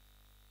me.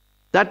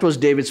 That was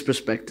David's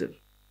perspective.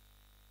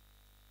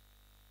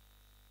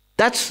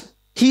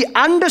 He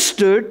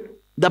understood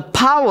the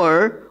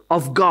power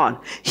of God.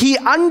 He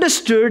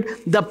understood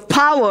the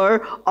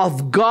power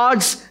of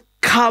God's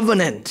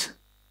covenant.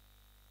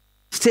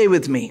 Stay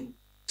with me.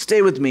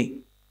 Stay with me.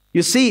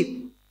 You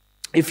see,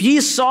 if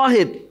he saw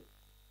it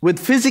with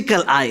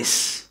physical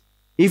eyes,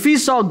 if he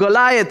saw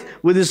Goliath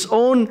with his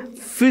own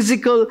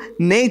physical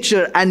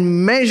nature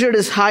and measured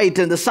his height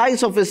and the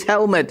size of his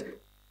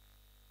helmet,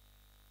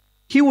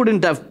 he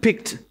wouldn't have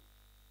picked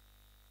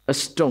a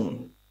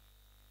stone.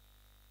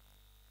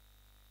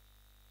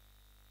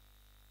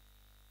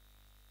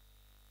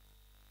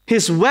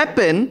 His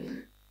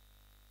weapon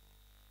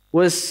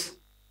was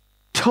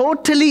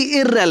totally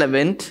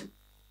irrelevant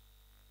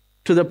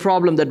to the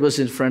problem that was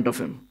in front of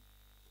him.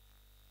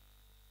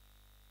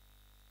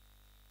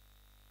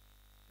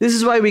 This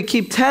is why we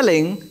keep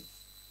telling,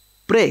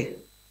 pray.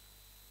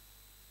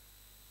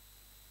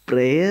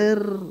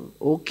 Prayer,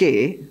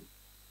 okay,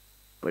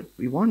 but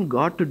we want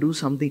God to do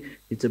something.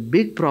 It's a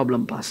big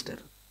problem, Pastor.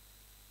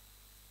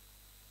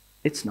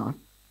 It's not.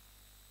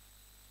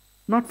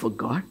 Not for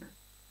God.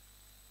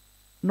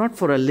 Not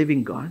for a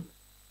living God.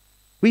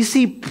 We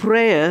see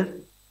prayer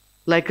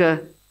like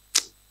a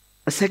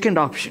second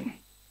option.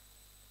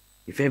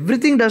 If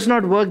everything does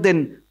not work,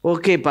 then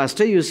okay,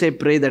 Pastor, you say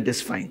pray, that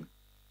is fine.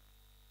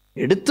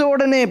 Edutha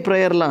odane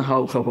prayer la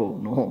how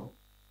no.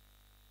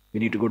 We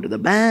need to go to the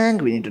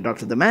bank, we need to talk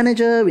to the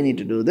manager, we need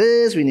to do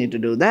this, we need to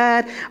do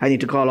that. I need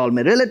to call all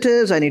my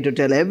relatives, I need to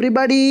tell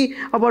everybody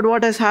about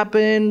what has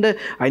happened.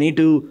 I need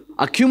to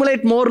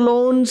accumulate more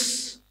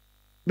loans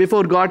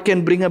before God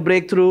can bring a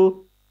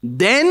breakthrough.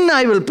 Then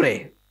I will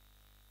pray.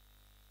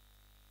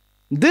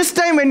 This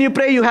time when you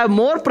pray, you have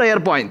more prayer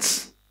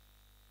points.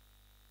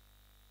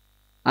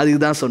 அதுக்கு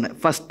தான் சொன்னேன்.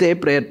 First day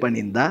prayer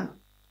பண்ணியிருந்தா,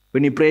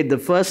 when you prayed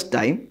the first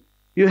time,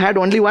 you had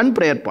only one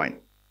prayer point.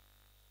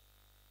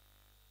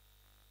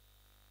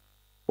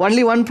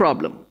 Only one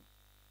problem.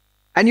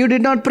 And you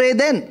did not pray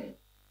then.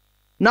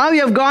 Now you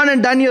have gone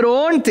and done your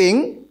own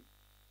thing,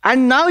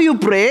 and now you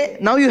pray,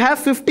 now you have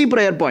 50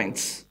 prayer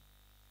points.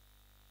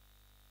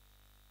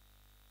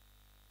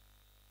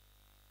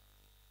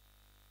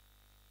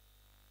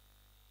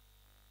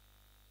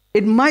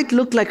 It might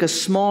look like a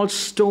small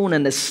stone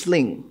and a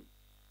sling,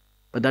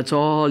 but that's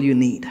all you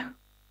need.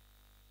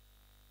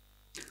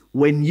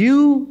 When you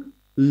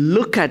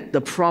look at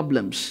the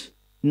problems,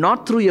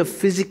 not through your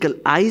physical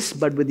eyes,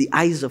 but with the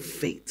eyes of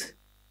faith,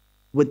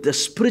 with the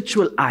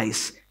spiritual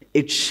eyes,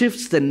 it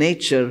shifts the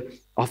nature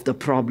of the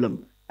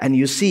problem. And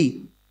you see,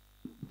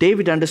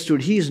 David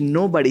understood he is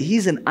nobody.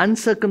 He's an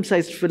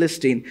uncircumcised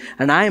Philistine,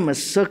 and I am a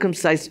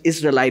circumcised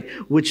Israelite,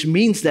 which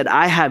means that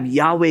I have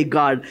Yahweh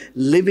God,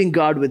 living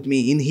God with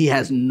me, and he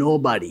has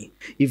nobody.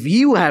 If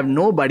you have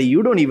nobody,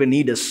 you don't even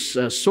need a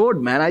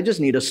sword, man. I just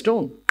need a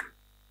stone.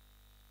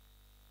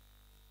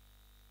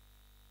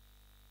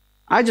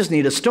 I just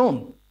need a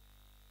stone.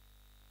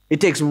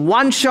 It takes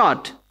one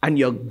shot and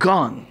you're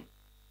gone.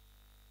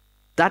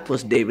 That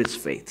was David's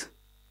faith.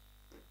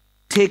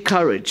 Take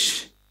courage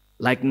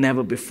like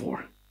never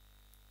before.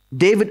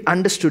 David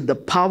understood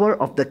the power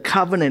of the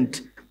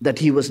covenant that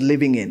he was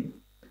living in.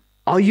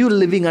 Are you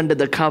living under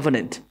the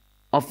covenant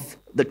of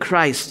the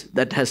Christ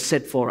that has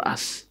set for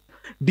us?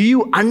 Do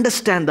you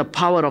understand the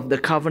power of the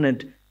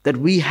covenant that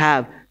we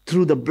have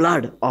through the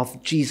blood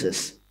of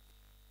Jesus.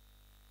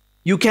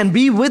 You can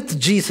be with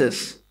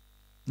Jesus,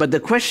 but the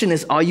question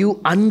is, are you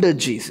under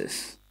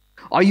Jesus?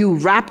 Are you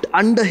wrapped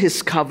under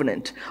his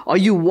covenant? Are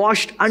you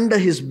washed under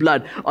his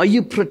blood? Are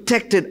you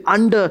protected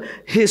under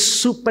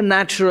his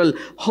supernatural,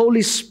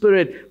 Holy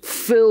Spirit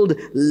filled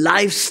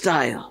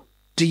lifestyle?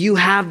 Do you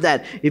have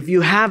that? If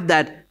you have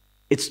that,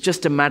 it's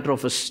just a matter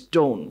of a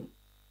stone.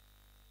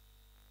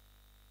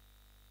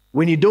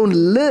 When you don't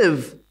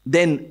live,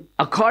 then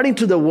according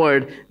to the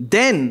word,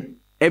 then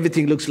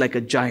everything looks like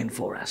a giant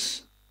for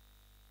us.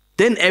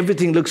 Then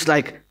everything looks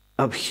like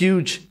a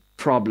huge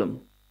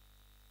problem.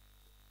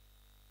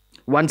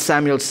 1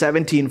 Samuel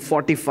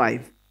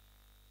 17:45.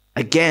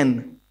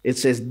 Again, it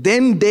says,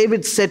 Then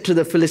David said to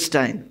the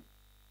Philistine,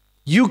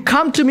 You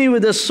come to me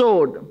with a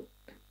sword,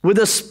 with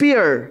a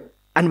spear,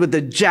 and with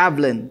a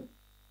javelin,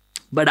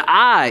 but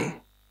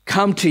I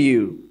come to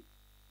you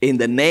in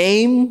the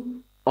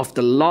name of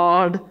the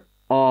Lord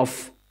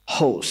of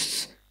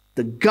hosts,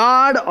 the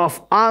God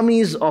of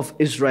armies of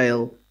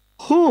Israel,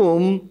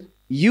 whom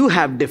you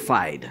have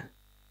defied.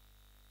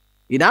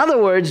 In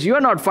other words, you're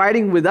not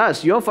fighting with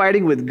us, you're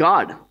fighting with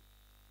God.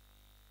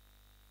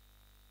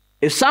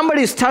 If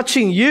somebody is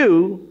touching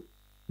you,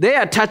 they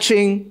are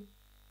touching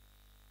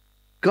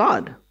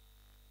God.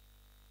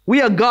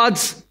 We are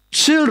God's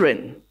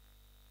children.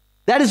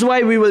 That is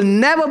why we will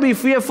never be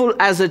fearful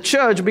as a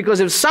church, because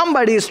if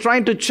somebody is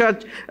trying to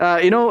touch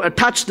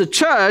the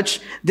church,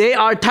 they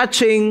are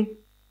touching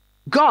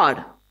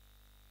God.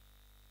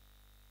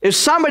 If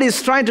somebody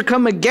is trying to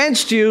come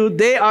against you,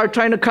 they are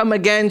trying to come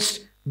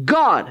against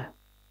God.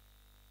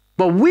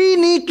 But we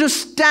need to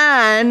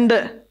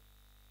stand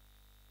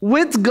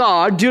with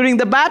God during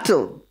the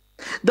battle.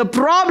 The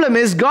problem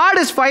is God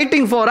is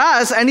fighting for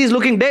us and he's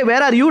looking, Dave,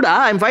 where are you?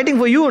 I'm fighting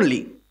for you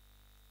only.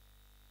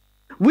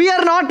 We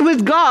are not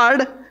with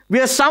God. We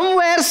are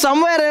somewhere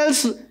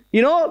else,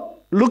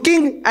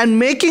 looking and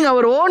making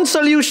our own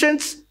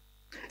solutions,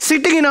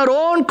 sitting in our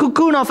own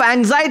cocoon of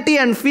anxiety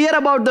and fear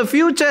about the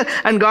future.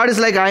 And God is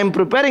like, I am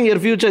preparing your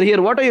future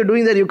here. What are you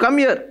doing there? You come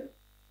here.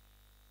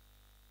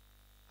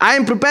 I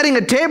am preparing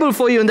a table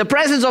for you in the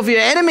presence of your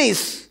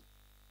enemies.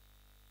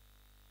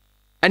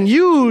 And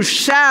you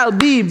shall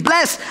be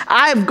blessed.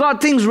 I've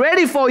got things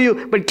ready for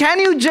you. But can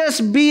you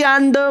just be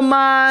under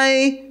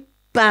my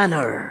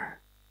banner?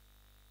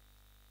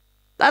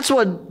 That's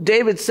what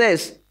David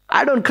says.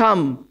 I don't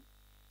come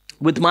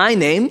with my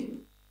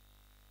name.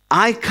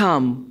 I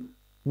come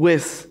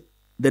with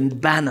the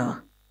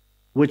banner,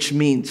 which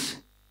means,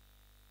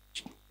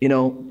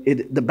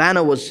 the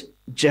banner was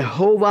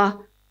Jehovah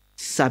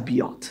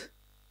Sabaoth,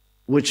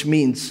 which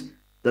means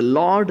the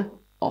Lord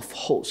of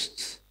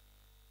hosts.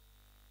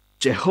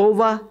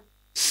 Jehovah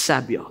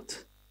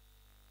Sabaoth,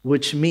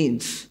 which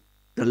means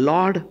the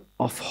Lord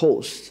of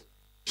hosts.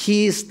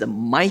 He is the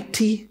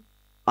mighty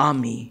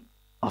army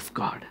of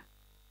God.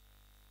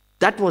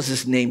 That was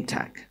his name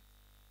tag.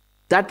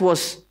 That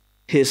was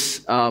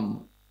his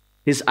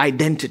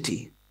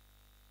identity.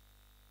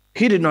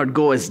 He did not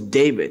go as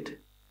David.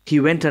 He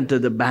went under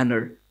the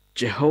banner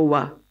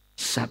Jehovah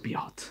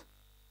Sabaoth,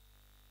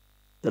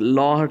 the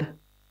Lord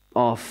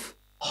of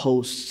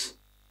hosts,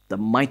 the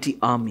mighty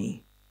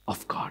army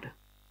of God.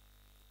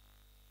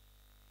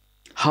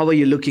 How are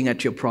you looking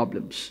at your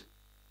problems?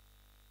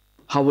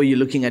 How are you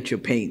looking at your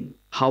pain?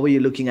 How are you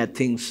looking at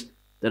things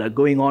that are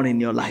going on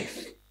in your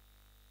life?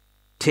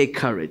 Take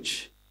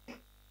courage.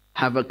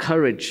 Have a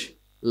courage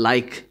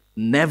like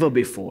never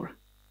before,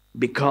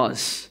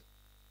 because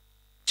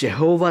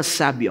Jehovah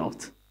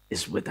Sabaoth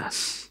is with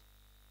us.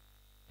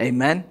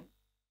 Amen.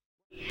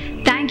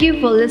 Thank you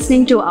for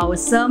listening to our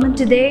sermon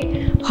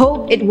today.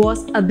 Hope it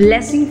was a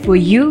blessing for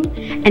you.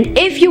 And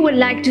if you would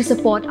like to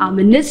support our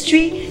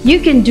ministry,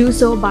 you can do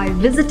so by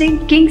visiting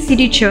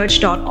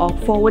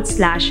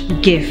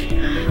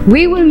kingcitychurch.org/give.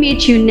 We will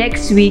meet you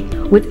next week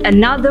with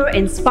another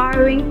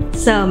inspiring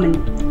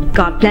sermon.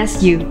 God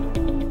bless you.